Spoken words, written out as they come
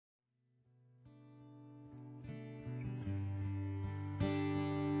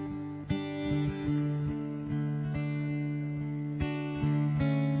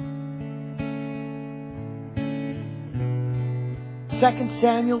2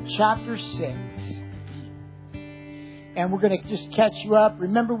 Samuel chapter 6. And we're going to just catch you up.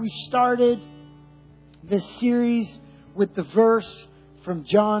 Remember, we started this series with the verse from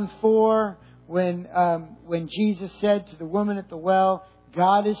John 4 when Jesus said to the woman at the well,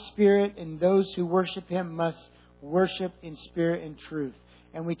 God is spirit, and those who worship Him must worship in spirit and truth.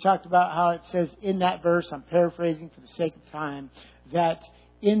 And we talked about how it says in that verse, I'm paraphrasing for the sake of time, that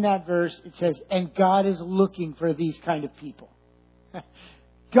in that verse it says, and God is looking for these kind of people.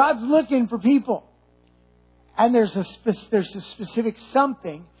 God's looking for people. And there's a specific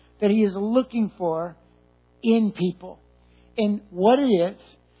something that He is looking for in people. And what it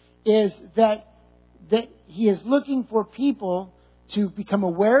is that He is looking for people to become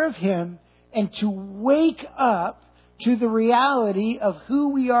aware of Him and to wake up to the reality of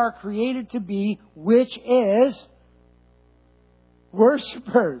who we are created to be, which is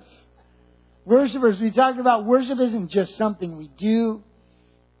worshipers. Worshipers. We talked about worship isn't just something we do.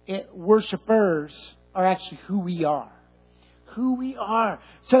 Worshipers are actually who we are. Who we are.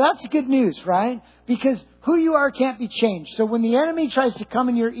 So that's good news, right? Because who you are can't be changed. So when the enemy tries to come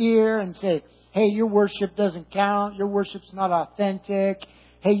in your ear and say, hey, your worship doesn't count, your worship's not authentic,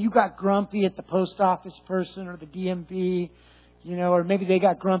 hey, you got grumpy at the post office person or the DMV, or maybe they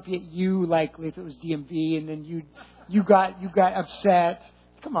got grumpy at you, likely if it was DMV, and then you got upset.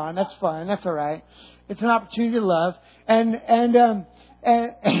 Come on, that's fun. That's all right. It's an opportunity to love. And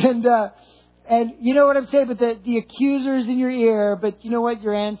you know what I'm saying? But the accuser's in your ear. But you know what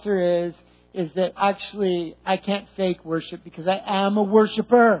your answer is that actually I can't fake worship because I am a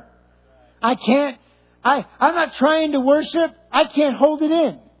worshiper. I'm not trying to worship. I can't hold it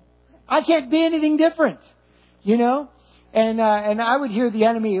in. I can't be anything different. And I would hear the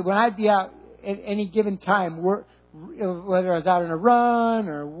enemy when I'd be out at any given time, whether I was out on a run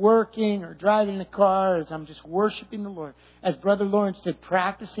or working or driving the car, as I'm just worshiping the Lord. As Brother Lawrence did,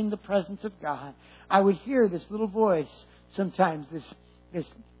 practicing the presence of God, I would hear this little voice sometimes,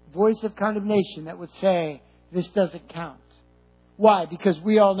 this voice of condemnation that would say, this doesn't count. Why? Because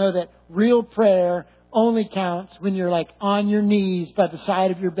we all know that real prayer only counts when you're like on your knees by the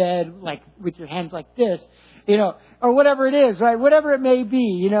side of your bed, like with your hands like this, or whatever it is, right? Whatever it may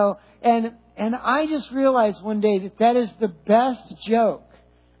be, And I just realized one day that is the best joke.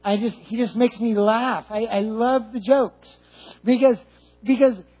 He just makes me laugh. I love the jokes because,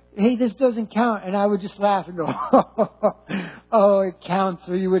 hey, this doesn't count. And I would just laugh and go, oh, it counts,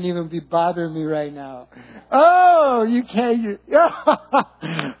 or you wouldn't even be bothering me right now. Oh, you can't.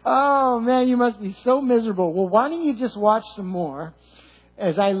 Oh, man, you must be so miserable. Well, why don't you just watch some more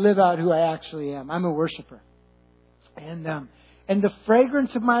as I live out who I actually am? I'm a worshiper. And the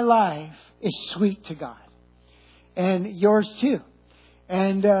fragrance of my life is sweet to God. And yours too.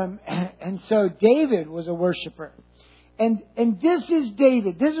 And so David was a worshiper. And this is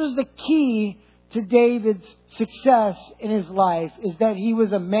David. This was the key to David's success in his life, is that he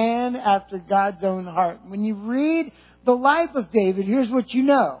was a man after God's own heart. When you read the life of David, here's what you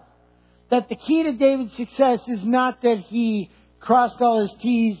know. That the key to David's success is not that he crossed all his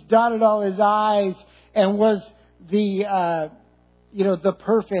T's, dotted all his I's, and was the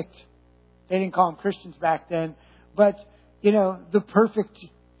perfect, they didn't call them Christians back then, but, the perfect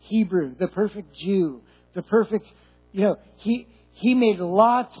Hebrew, the perfect Jew, the perfect, he made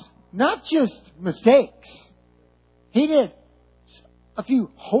lots, not just mistakes. He did a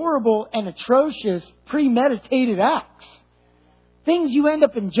few horrible and atrocious premeditated acts. Things you end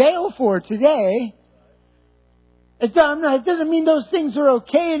up in jail for today. It doesn't mean those things are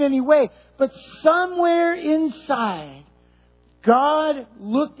okay in any way, but somewhere inside, God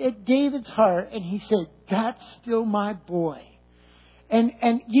looked at David's heart and He said, that's still my boy.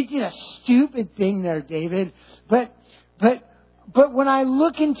 And you did a stupid thing there, David. But when I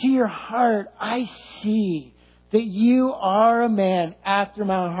look into your heart, I see that you are a man after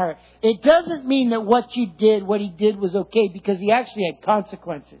my own heart. It doesn't mean that what he did was okay, because he actually had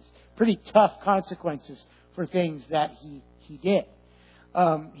consequences, pretty tough consequences for things that he did.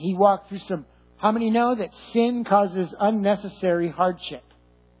 He walked through some. How many know that sin causes unnecessary hardship?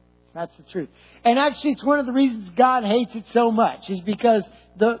 That's the truth. And actually, it's one of the reasons God hates it so much, is because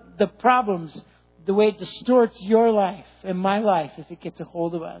the problems, the way it distorts your life and my life if it gets a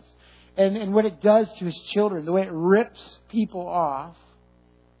hold of us, and what it does to His children, the way it rips people off.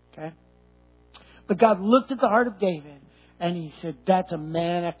 Okay? But God looked at the heart of David and He said, that's a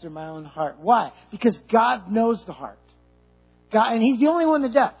man after my own heart. Why? Because God knows the heart. God, and He's the only one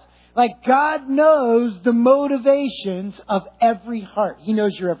that does. Like, God knows the motivations of every heart. He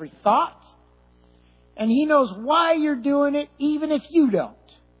knows your every thought. And He knows why you're doing it, even if you don't.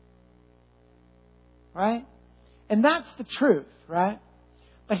 Right? And that's the truth, right?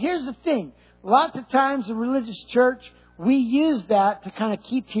 But here's the thing. Lots of times in religious church, we use that to kind of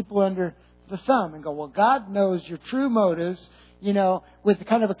keep people under the thumb and go, well, God knows your true motives, with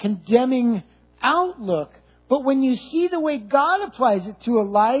kind of a condemning outlook. But when you see the way God applies it to a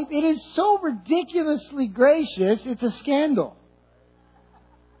life, it is so ridiculously gracious, it's a scandal.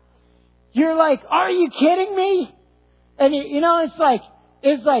 You're like, are you kidding me? And it's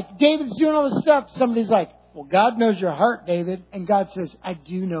like David's doing all this stuff. Somebody's like, well, God knows your heart, David. And God says, I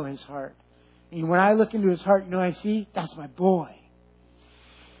do know his heart. And when I look into his heart, I see? That's my boy.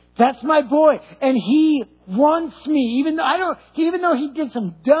 That's my boy. And he wants me. Even though he did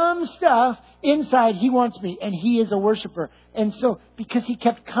some dumb stuff, inside he wants me. And he is a worshiper. And so, because he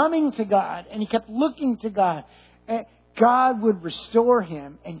kept coming to God and he kept looking to God, God would restore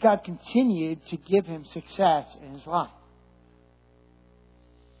him, and God continued to give him success in his life.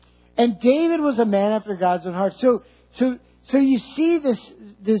 And David was a man after God's own heart. So you see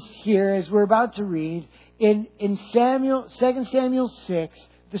this here as we're about to read in 2 Samuel 6.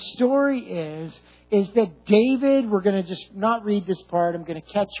 The story is that David, we're going to just not read this part. I'm going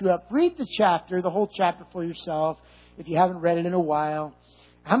to catch you up. Read the whole chapter for yourself if you haven't read it in a while.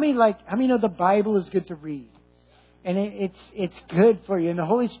 How many know the Bible is good to read? And it's good for you. And the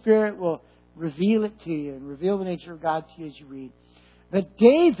Holy Spirit will reveal it to you and reveal the nature of God to you as you read. But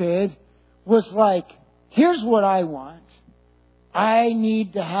David was like, here's what I want. I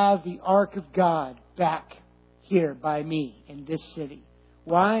need to have the Ark of God back here by me in this city.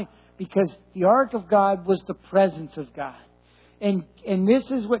 Why? Because the Ark of God was the presence of God. And this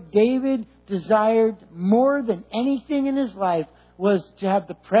is what David desired more than anything in his life, was to have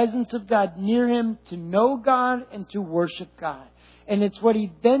the presence of God near him, to know God and to worship God. And it's what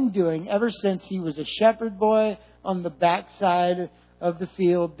he'd been doing ever since he was a shepherd boy on the backside of the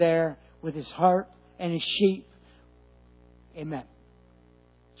field there with his heart and his sheep. Amen.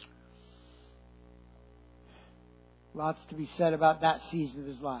 Lots to be said about that season of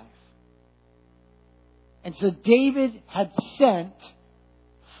his life. And so David had sent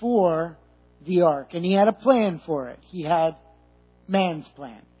for the ark, and he had a plan for it. He had man's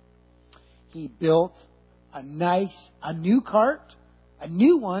plan. He built a new cart, a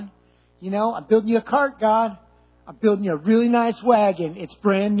new one. I'm building you a cart, God. I'm building you a really nice wagon. It's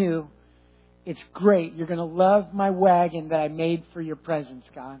brand new. It's great. You're going to love my wagon that I made for your presence,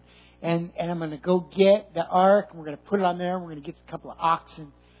 God. And I'm going to go get the ark. We're going to put it on there. We're going to get a couple of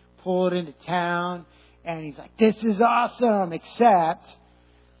oxen, pull it into town. And he's like, this is awesome. Except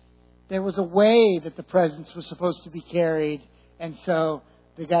there was a way that the presence was supposed to be carried. And so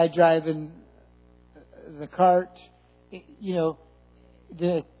the guy driving the cart, they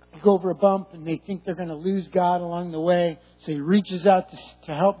go over a bump and they think they're going to lose God along the way. So he reaches out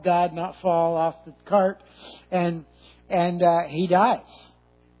to help God not fall off the cart. And he dies.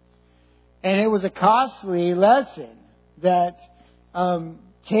 And it was a costly lesson that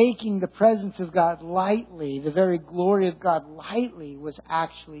taking the presence of God lightly, the very glory of God lightly, was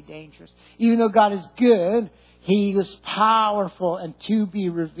actually dangerous. Even though God is good, He was powerful and to be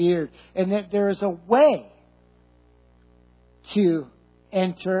revered. And that there is a way to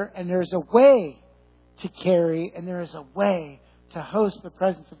enter, and there is a way to carry, and there is a way to host the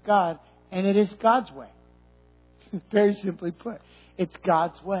presence of God. And it is God's way. Very simply put, it's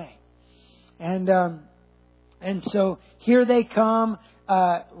God's way. And so here they come.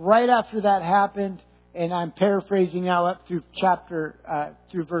 Right after that happened, and I'm paraphrasing now up through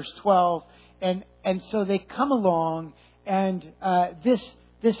through verse 12, and so they come along, and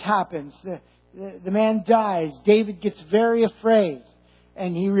this happens. The man dies. David gets very afraid,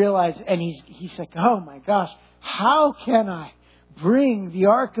 and he realizes, and he's like, oh my gosh, how can I bring the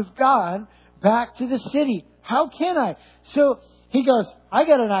ark of God back to the city? How can I? So he goes, I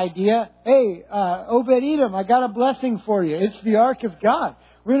got an idea. Hey, Obed-Edom, I got a blessing for you. It's the ark of God.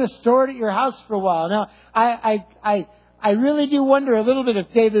 We're going to store it at your house for a while. Now, I really do wonder a little bit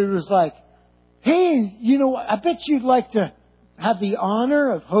if David was like, hey, I bet you'd like to have the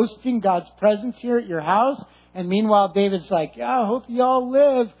honor of hosting God's presence here at your house. And meanwhile, David's like, yeah, I hope you all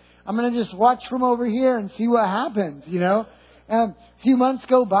live. I'm going to just watch from over here and see what happens, A few months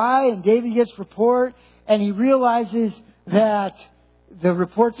go by and David gets report, and he realizes that the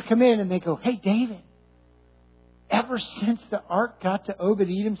reports come in and they go, hey, David, ever since the ark got to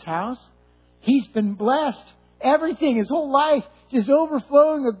Obed-Edom's house, he's been blessed. Everything, his whole life, is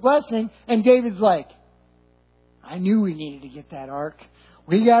overflowing with blessing. And David's like, I knew we needed to get that ark.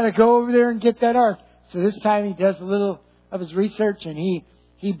 We got to go over there and get that ark. So this time he does a little of his research, and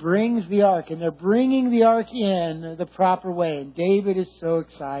he brings the ark. And they're bringing the ark in the proper way. And David is so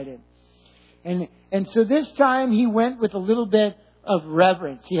excited. And so this time he went with a little bit of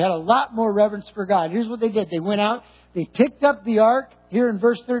reverence. He had a lot more reverence for God. Here's what they did. They went out. They picked up the ark. Here in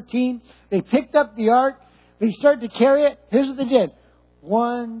verse 13. They picked up the ark. They started to carry it. Here's what they did.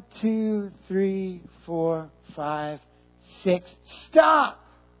 1, 2, 3, 4, 5, 6. Stop!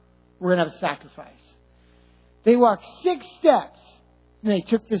 We're going to have a sacrifice. They walked 6 steps. And they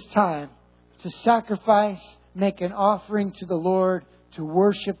took this time to sacrifice, make an offering to the Lord, to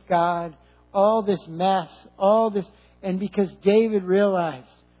worship God. All this mess, all this. And because David realized,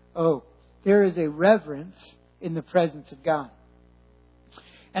 there is a reverence in the presence of God.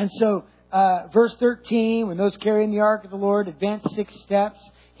 And so, verse 13, when those carrying the ark of the Lord advanced 6 steps,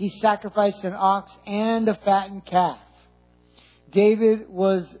 he sacrificed an ox and a fattened calf. David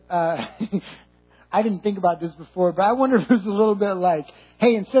was, I didn't think about this before, but I wonder if it was a little bit like,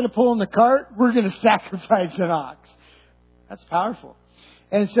 hey, instead of pulling the cart, we're going to sacrifice an ox. That's powerful.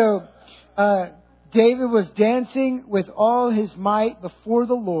 And so, David was dancing with all his might before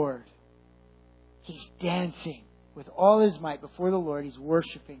the Lord. He's dancing with all his might before the Lord. He's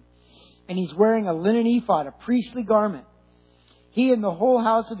worshiping. And he's wearing a linen ephod, a priestly garment. He and the whole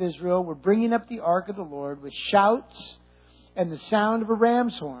house of Israel were bringing up the ark of the Lord with shouts and the sound of a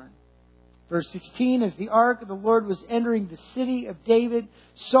ram's horn. Verse 16, as the ark of the Lord was entering the city of David,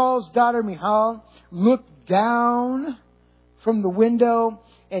 Saul's daughter Michal looked down from the window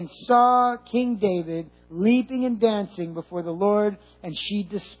and saw King David leaping and dancing before the Lord, and she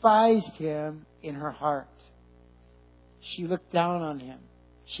despised him in her heart. She looked down on him.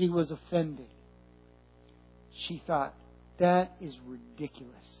 She was offended. She thought, that is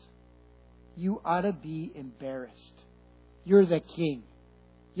ridiculous. You ought to be embarrassed. You're the king.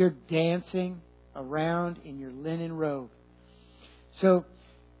 You're dancing around in your linen robe. So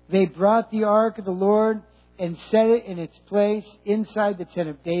they brought the ark of the Lord and set it in its place inside the tent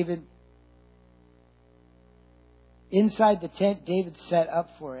of David. Inside the tent David set up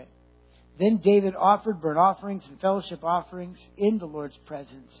for it. Then David offered burnt offerings and fellowship offerings in the Lord's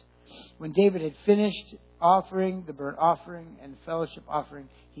presence. When David had finished offering the burnt offering and fellowship offering,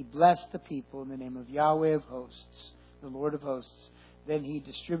 he blessed the people in the name of Yahweh of hosts, the Lord of hosts. Then he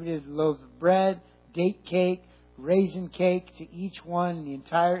distributed loaves of bread, date cake, raisin cake to each one in the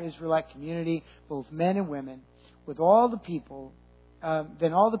entire Israelite community, both men and women, with all the people.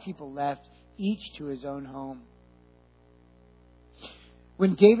 Then all the people left, each to his own home.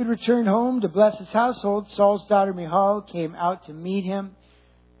 When David returned home to bless his household, Saul's daughter Michal came out to meet him.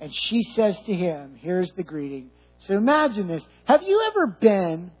 And she says to him, here's the greeting. So imagine this. Have you ever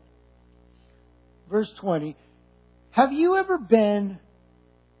been, verse 20, have you ever been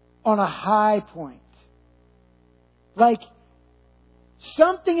on a high point? Like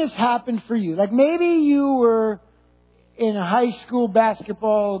something has happened for you. Like maybe you were in a high school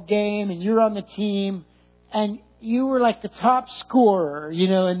basketball game and you're on the team and you were like the top scorer,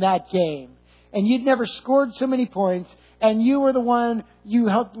 in that game. And you'd never scored so many points. And you were the one, you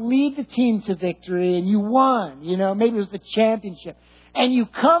helped lead the team to victory and you won. Maybe it was the championship. And you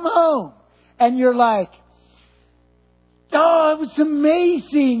come home and you're like, oh, it was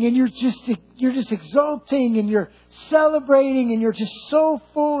amazing. And you're just exulting and you're celebrating and you're just so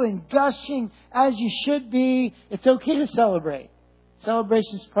full and gushing as you should be. It's okay to celebrate.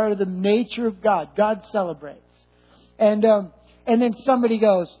 Celebration is part of the nature of God. God celebrates. And then somebody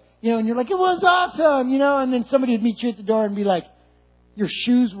goes, and you're like, it was awesome, and then somebody would meet you at the door and be like, your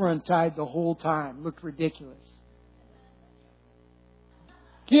shoes were untied the whole time. Looked ridiculous.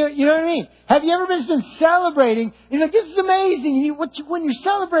 You know what I mean? Have you ever been celebrating? You're like, this is amazing. And when you're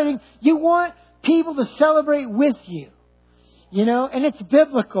celebrating, you want people to celebrate with you. And it's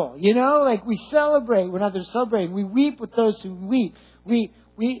biblical. Like we celebrate when others celebrate. We weep with those who weep. We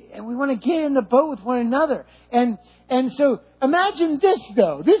want to get in the boat with one another. And so imagine this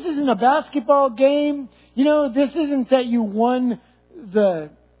though. This isn't a basketball game. This isn't that you won the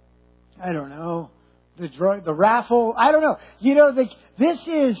raffle. I don't know. This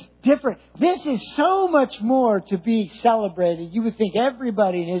is different. This is so much more to be celebrated. You would think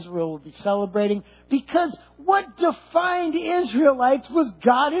everybody in Israel would be celebrating because what defined Israelites was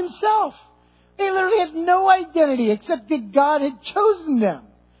God Himself. They literally had no identity except that God had chosen them.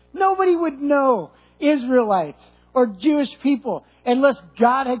 Nobody would know Israelites or Jewish people unless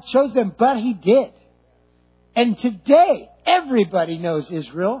God had chosen them, but He did. And today, everybody knows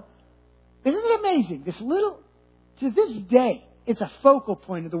Israel. Isn't it amazing? To this day, it's a focal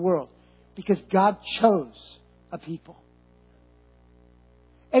point of the world because God chose a people.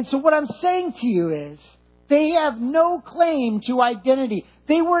 And so what I'm saying to you is, they have no claim to identity.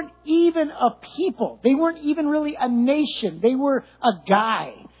 They weren't even a people. They weren't even really a nation. They were a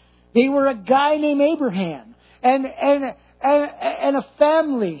guy They were a guy named Abraham and a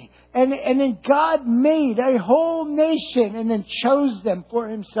family. And then God made a whole nation and then chose them for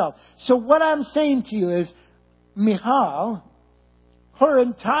Himself. So what I'm saying to you is, Michal, her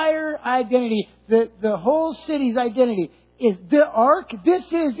entire identity, the whole city's identity is the ark.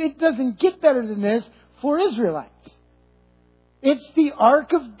 It doesn't get better than this for Israelites. It's the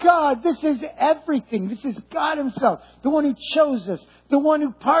ark of God. This is everything. This is God Himself, the one who chose us, the one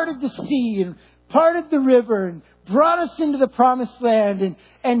who parted the sea and parted the river and brought us into the promised land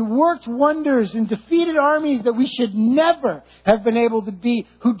and worked wonders and defeated armies that we should never have been able to beat,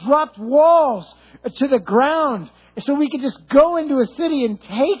 who dropped walls to the ground so we could just go into a city and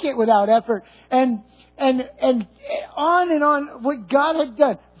take it without effort. And on and on what God had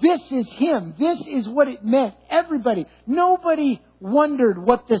done. This is Him. This is what it meant. Everybody. Nobody wondered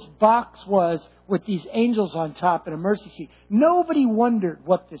what this box was with these angels on top and a mercy seat. Nobody wondered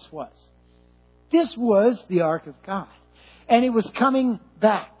what this was. This was the Ark of God. And it was coming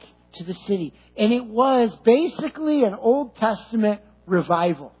back to the city. And it was basically an Old Testament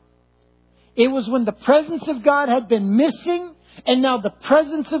revival. It was when the presence of God had been missing, and now the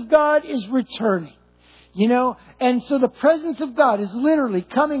presence of God is returning. You know, and so the presence of God is literally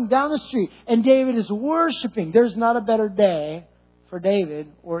coming down the street, and David is worshiping. There's not a better day for David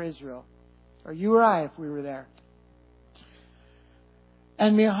or Israel, or you or I if we were there.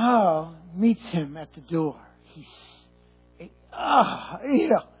 And Michal meets him at the door.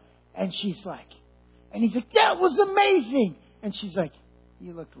 And she's like, and he's like, that was amazing. And she's like,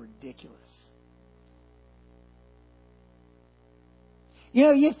 you looked ridiculous. You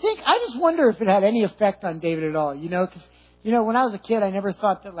know, you think, I just wonder if it had any effect on David at all, because, when I was a kid, I never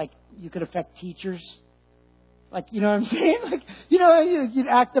thought that, you could affect teachers. You know what I'm saying? You'd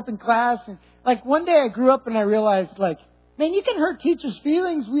act up in class. And, one day I grew up and I realized, man, you can hurt teachers'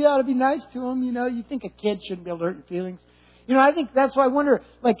 feelings. We ought to be nice to them. You think a kid shouldn't be able to hurt your feelings. I think that's why I wonder,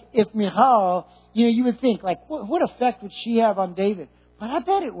 if Michal, you would think, what effect would she have on David? But I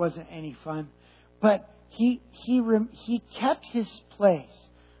bet it wasn't any fun. But he kept his place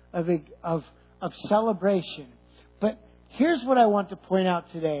of celebration. But here's what I want to point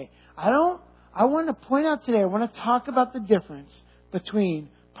out today. I want to talk about the difference between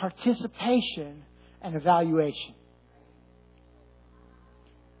participation and evaluation.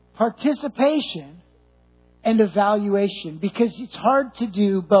 Participation and evaluation, because it's hard to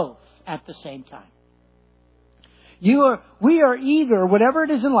do both at the same time. We are either, whatever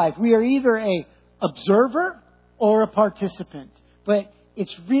it is in life, we are either a observer or a participant. But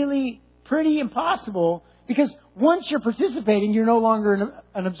it's really pretty impossible, because once you're participating, you're no longer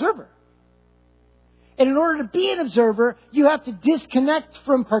an observer. And in order to be an observer, you have to disconnect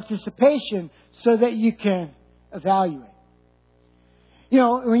from participation so that you can evaluate.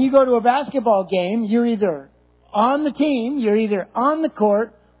 When you go to a basketball game, you're either on the team, you're either on the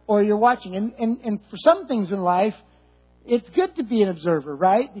court, or you're watching. And for some things in life, it's good to be an observer,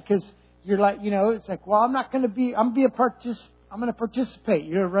 right? Because you're it's well, I'm going to participate.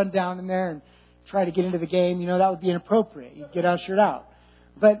 You're going to run down in there and try to get into the game. That would be inappropriate. You'd get ushered out.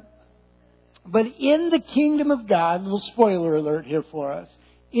 But in the kingdom of God, a little spoiler alert here for us.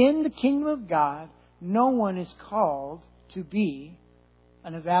 In the kingdom of God, no one is called to be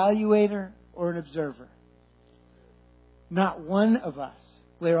an evaluator or an observer. Not one of us.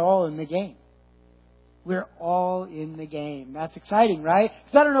 We're all in the game. We're all in the game. That's exciting, right?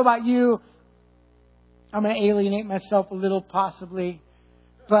 Because I don't know about you. I'm going to alienate myself a little, possibly.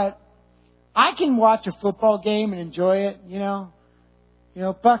 But I can watch a football game and enjoy it,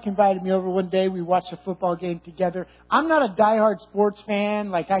 Buck invited me over one day. We watched a football game together. I'm not a diehard sports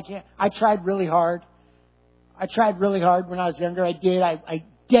fan. I tried really hard. When I was younger. I did. I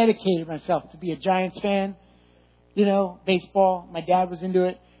dedicated myself to be a Giants fan. Baseball. My dad was into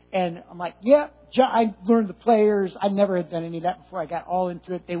it. And I'm like, yeah, I learned the players. I never had done any of that before. I got all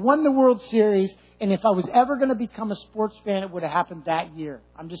into it. They won the World Series. And if I was ever going to become a sports fan, it would have happened that year.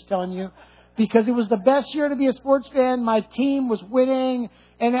 I'm just telling you. Because it was the best year to be a sports fan. My team was winning.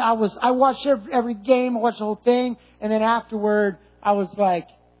 And I watched every game. I watched the whole thing. And then afterward, I was like,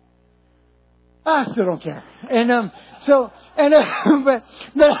 I still don't care. And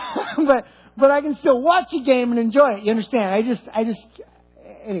but I can still watch a game and enjoy it. You understand?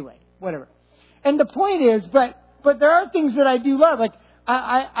 Anyway, whatever. And the point is, but there are things that I do love.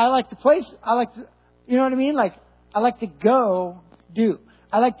 I like to play. I like to, you know what I mean? I like to go do.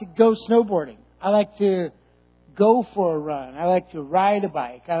 I like to go snowboarding. I like to go for a run. I like to ride a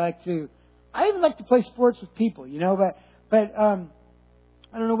bike. I even like to play sports with people, But I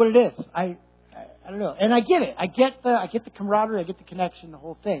don't know what it is. I don't know. And I get it. I get the camaraderie. I get the connection, the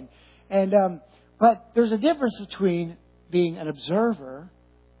whole thing. And but there's a difference between being an observer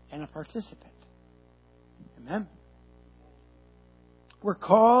and a participant. Amen. We're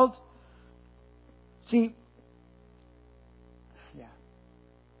called. See. Yeah.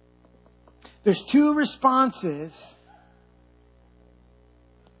 There's two responses.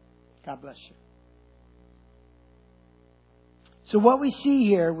 God bless you. So what we see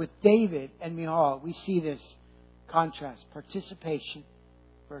here with David and Michal, we see this contrast, participation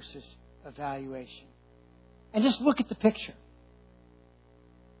versus evaluation. And just look at the picture.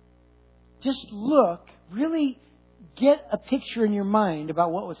 Just look, really get a picture in your mind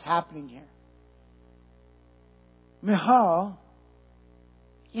about what was happening here. Michal,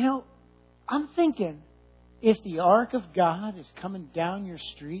 I'm thinking if the Ark of God is coming down your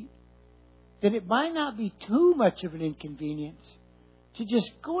street, that it might not be too much of an inconvenience to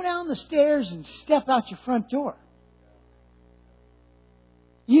just go down the stairs and step out your front door.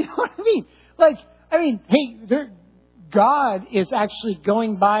 You know what I mean? Hey, God is actually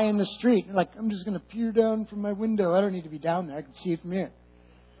going by in the street. You're like, I'm just going to peer down from my window. I don't need to be down there. I can see it from here.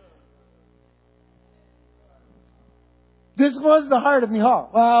 This was the heart of Michal.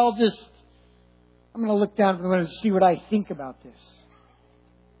 Well, I'm going to look down from the window and see what I think about this.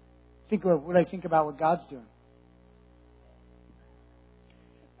 What I think about what God's doing.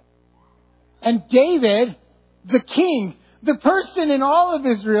 And David, the king, the person in all of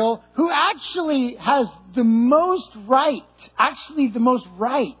Israel who actually has the most right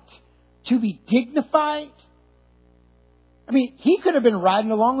to be dignified. I mean, he could have been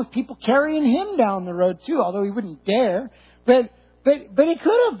riding along with people carrying him down the road too, although he wouldn't dare. But he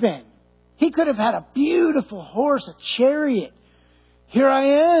could have been. He could have had a beautiful horse, a chariot. Here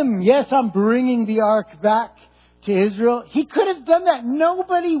I am. Yes, I'm bringing the ark back to Israel. He could have done that.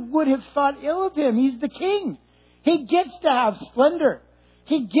 Nobody would have thought ill of him. He's the king. He gets to have splendor.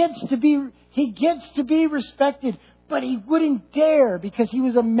 He gets to be respected. But he wouldn't dare because he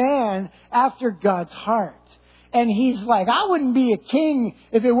was a man after God's heart. And he's like, I wouldn't be a king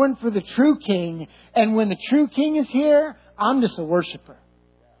if it weren't for the true king. And when the true king is here, I'm just a worshiper.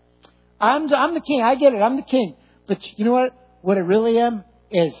 I'm the king. I get it. I'm the king. But you know what? What I really am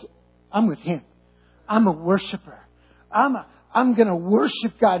is I'm with him. I'm a worshiper. I'm going to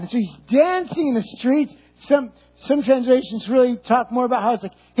worship God. And so he's dancing in the streets. Some translations really talk more about how it's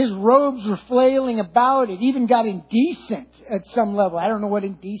like his robes were flailing about. It even got indecent at some level. I don't know what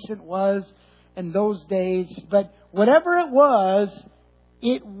indecent was in those days. But whatever it was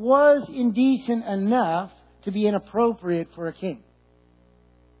indecent enough to be inappropriate for a king.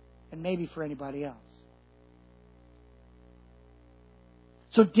 And maybe for anybody else.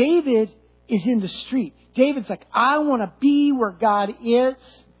 So David is in the street. David's like, I want to be where God is.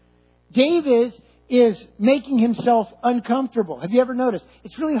 David is making himself uncomfortable. Have you ever noticed?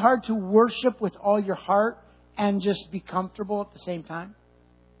 It's really hard to worship with all your heart and just be comfortable at the same time.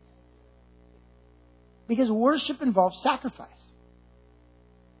 Because worship involves sacrifice.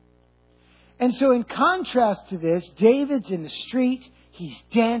 And so in contrast to this, David's in the street. He's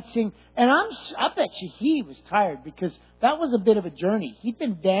dancing. And I bet you he was tired because that was a bit of a journey. He'd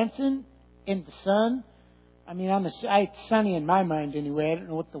been dancing in the sun. I mean, it's sunny in my mind anyway. I don't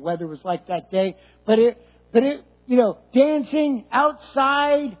know what the weather was like that day. But dancing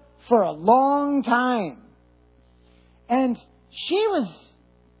outside for a long time. And she was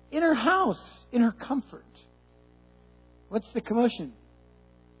in her house, in her comfort. What's the commotion?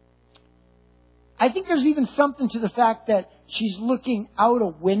 I think there's even something to the fact that she's looking out a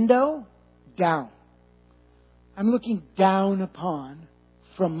window down. I'm looking down upon,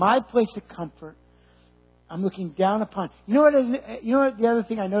 from my place of comfort, I'm looking down upon. You know what the other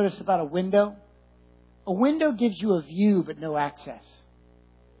thing I noticed about a window? A window gives you a view but no access.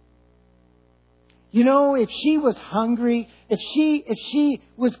 You know, if she was hungry, if she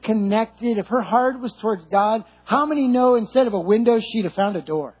was connected, if her heart was towards God, how many know instead of a window, she'd have found a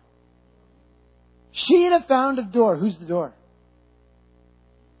door? She'd have found a door. Who's the door?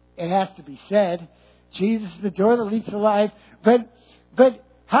 It has to be said. Jesus is the door that leads to life. But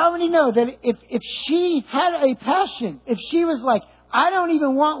how many know that if she had a passion, if she was like, I don't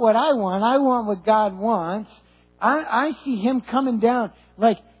even want what I want what God wants, I see him coming down,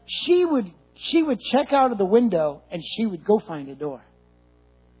 like she would check out of the window and she would go find a door.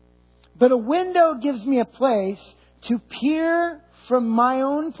 But a window gives me a place to peer from my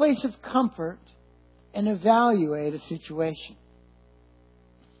own place of comfort and evaluate a situation.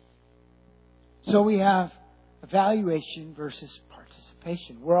 So we have evaluation versus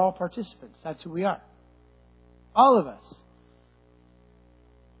participation. We're all participants. That's who we are. All of us.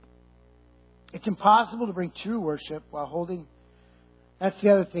 It's impossible to bring true worship while holding. That's the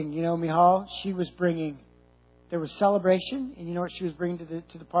other thing. You know, Michal, she was bringing, there was celebration, and you know what she was bringing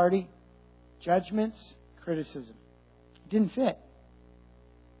to the party? Judgments, criticism. It didn't fit.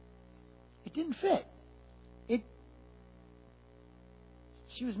 It didn't fit.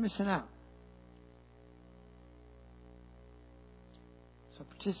 She was missing out. So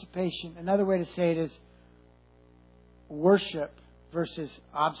participation, another way to say it is worship versus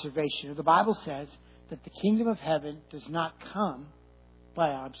observation. The Bible says that the kingdom of heaven does not come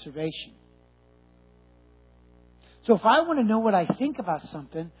by observation. So if I want to know what I think about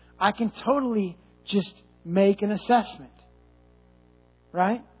something, I can totally just make an assessment.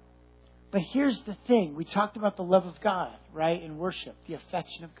 Right? But here's the thing. We talked about the love of God, right? In worship, the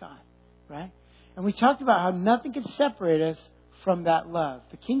affection of God, right? And we talked about how nothing can separate us from that love.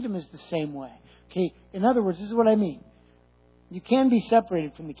 The kingdom is the same way. Okay? In other words, this is what I mean. You can be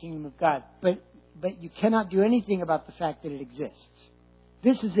separated from the kingdom of God, but you cannot do anything about the fact that it exists.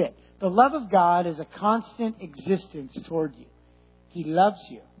 This is it. The love of God is a constant existence toward you. He loves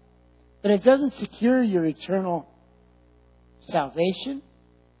you. But it doesn't secure your eternal salvation.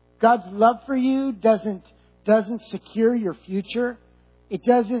 God's love for you doesn't secure your future. It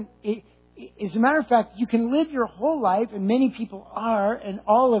doesn't. As a matter of fact, you can live your whole life, and many people are, and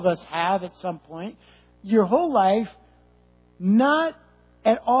all of us have at some point, your whole life not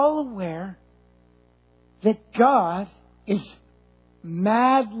at all aware that God is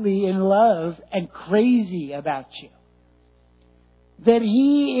madly in love and crazy about you. That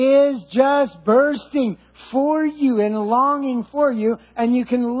He is just bursting for you and longing for you, and you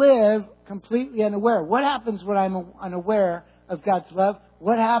can live completely unaware. What happens when I'm unaware of God's love?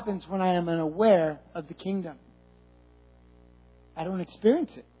 What happens when I am unaware of the kingdom? I don't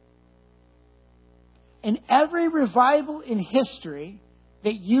experience it. And every revival in history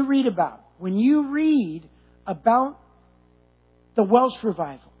that you read about, when you read about the Welsh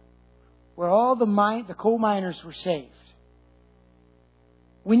revival, where all the coal miners were saved,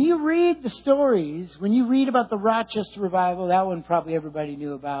 when you read the stories, when you read about the Rochester revival, that one probably everybody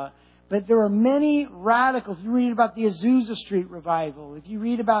knew about. But there are many radicals. If you read about the Azusa Street revival, if you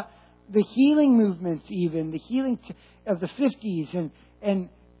read about the healing movements even, the healing of the 50s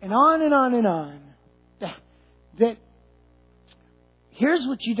and on and on and on. That here's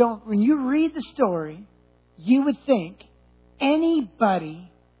what you don't, when you read the story, you would think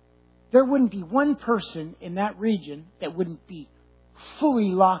anybody, there wouldn't be one person in that region that wouldn't be fully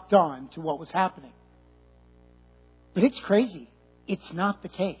locked on to what was happening. But it's crazy. It's not the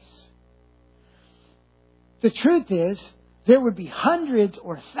case. The truth is, there would be hundreds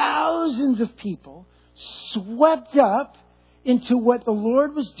or thousands of people swept up into what the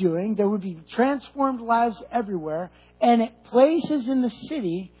Lord was doing. There would be transformed lives everywhere. And at places in the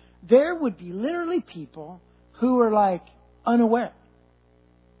city, there would be literally people who are like unaware.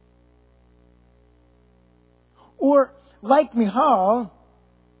 Or like Michal,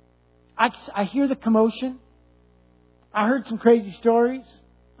 I hear the commotion. I heard some crazy stories.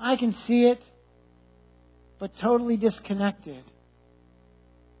 I can see it. But totally disconnected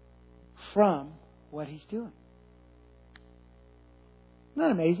from what He's doing. Isn't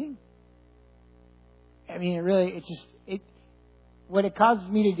that amazing? I mean, what it causes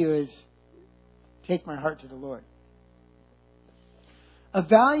me to do is take my heart to the Lord.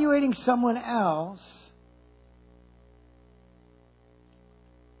 Evaluating someone else.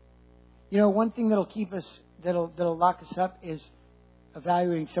 You know, one thing that'll lock us up is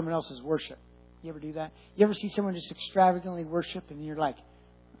evaluating someone else's worship. You ever do that? You ever see someone just extravagantly worship and you're like,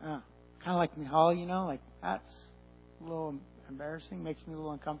 kind of like Michal, you know, like that's a little embarrassing, makes me a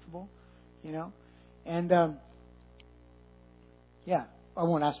little uncomfortable, you know? And, yeah, I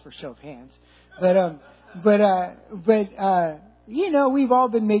won't ask for a show of hands, but you know, we've all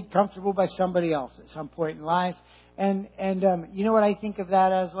been made comfortable by somebody else at some point in life. And you know what I think of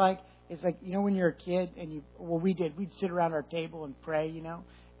that as like? It's like, you know, when you're a kid and we'd sit around our table and pray, you know,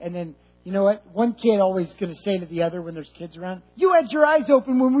 and then, you know what? One kid always going to say to the other when there's kids around, "You had your eyes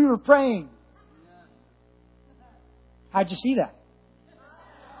open when we were praying." How'd you see that?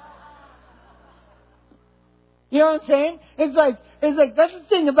 You know what I'm saying? It's like that's the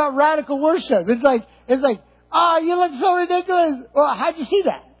thing about radical worship. It's like, you look so ridiculous. Well, how'd you see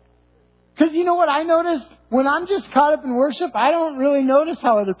that? Because you know what I noticed? When I'm just caught up in worship, I don't really notice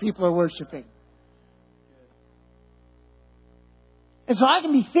how other people are worshiping. And so I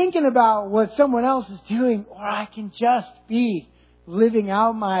can be thinking about what someone else is doing, or I can just be living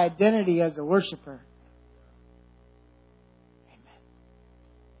out my identity as a worshiper.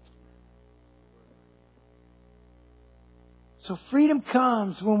 So freedom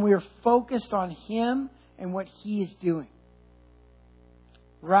comes when we're focused on Him and what He is doing,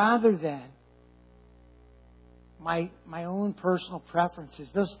 rather than my own personal preferences.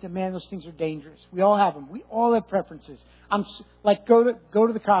 Those things are dangerous. We all have them. We all have preferences. Go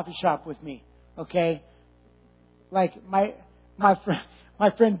to the coffee shop with me, okay? Like my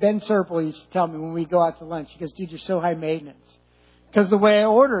friend Ben Serple used to tell me when we go out to lunch. He goes, "Dude, you're so high maintenance." Because the way I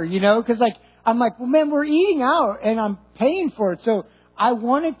order, because I'm like, well, man, we're eating out and I'm paying for it, so I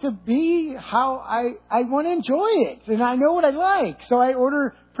want it to be how I want to enjoy it, and I know what I like, so I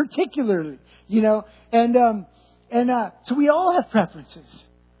order particularly, And so we all have preferences.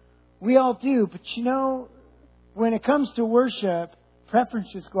 We all do. But when it comes to worship,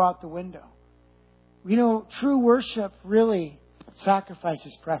 preferences go out the window. True worship really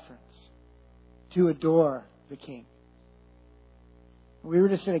sacrifices preference to adore the King. We were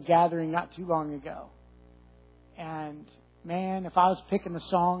just at a gathering not too long ago. And man, if I was picking the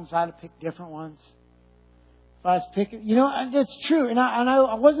songs, I'd have picked different ones. If I was picking, that's true. And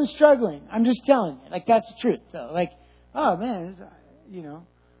I wasn't struggling. I'm just telling you. That's the truth, though. Oh man,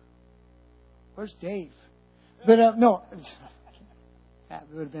 where's Dave? But no, that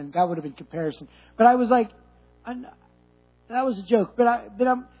would have been comparison. But I was like, that was a joke. But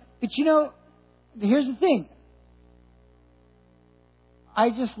here's the thing. I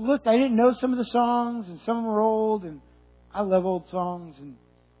just looked. I didn't know some of the songs, and some of them were old, and I love old songs.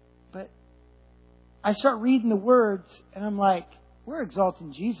 But I start reading the words, and I'm like, we're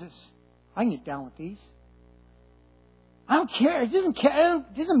exalting Jesus. I can get down with these. I don't care. It doesn't care.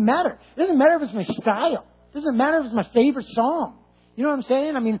 It doesn't matter. It doesn't matter if it's my style. It doesn't matter if it's my favorite song. You know what I'm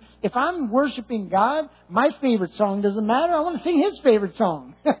saying? I mean, if I'm worshiping God, my favorite song doesn't matter. I want to sing His favorite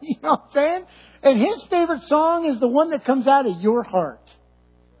song. You know what I'm saying? And His favorite song is the one that comes out of your heart.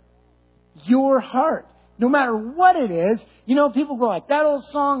 Your heart. No matter what it is, people go like, that old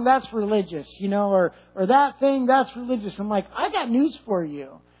song, that's religious, or that thing, that's religious. I'm like, I got news for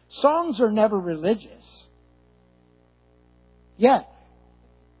you. Songs are never religious. Yeah.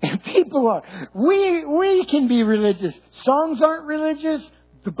 People are. We can be religious. Songs aren't religious.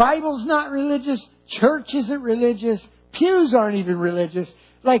 The Bible's not religious. Church isn't religious. Pews aren't even religious.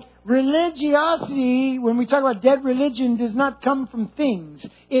 Religiosity, when we talk about dead religion, does not come from things.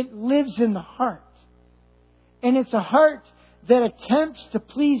 It lives in the heart. And it's a heart that attempts to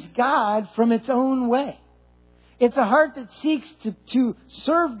please God from its own way. It's a heart that seeks to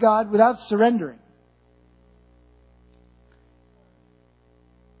serve God without surrendering.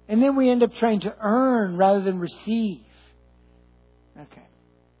 And then we end up trying to earn rather than receive. Okay.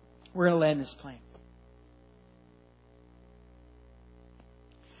 We're going to land this plane.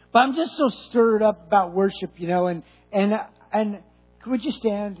 But I'm just so stirred up about worship, and could you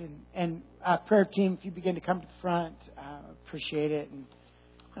stand and prayer team, if you begin to come to the front, appreciate it. And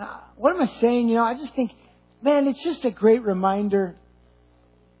what am I saying? I just think, man, it's just a great reminder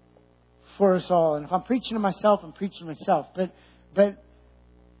for us all. And if I'm preaching to myself, I'm preaching to myself. But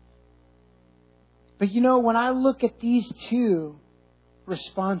when I look at these two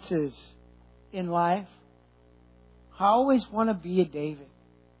responses in life, I always want to be a David.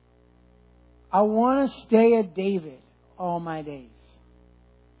 I want to stay a David all my days.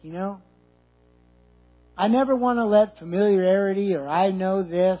 I never want to let familiarity, or I know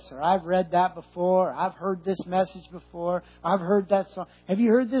this, or I've read that before, or I've heard this message before, I've heard that song. Have you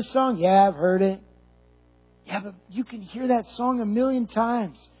heard this song? Yeah, I've heard it. Yeah, but you can hear that song a million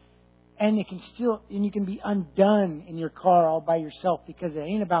times. And you can be undone in your car all by yourself, because it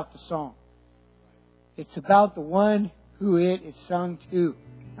ain't about the song. It's about the one who it is sung to.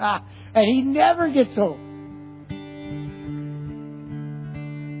 And He never gets old.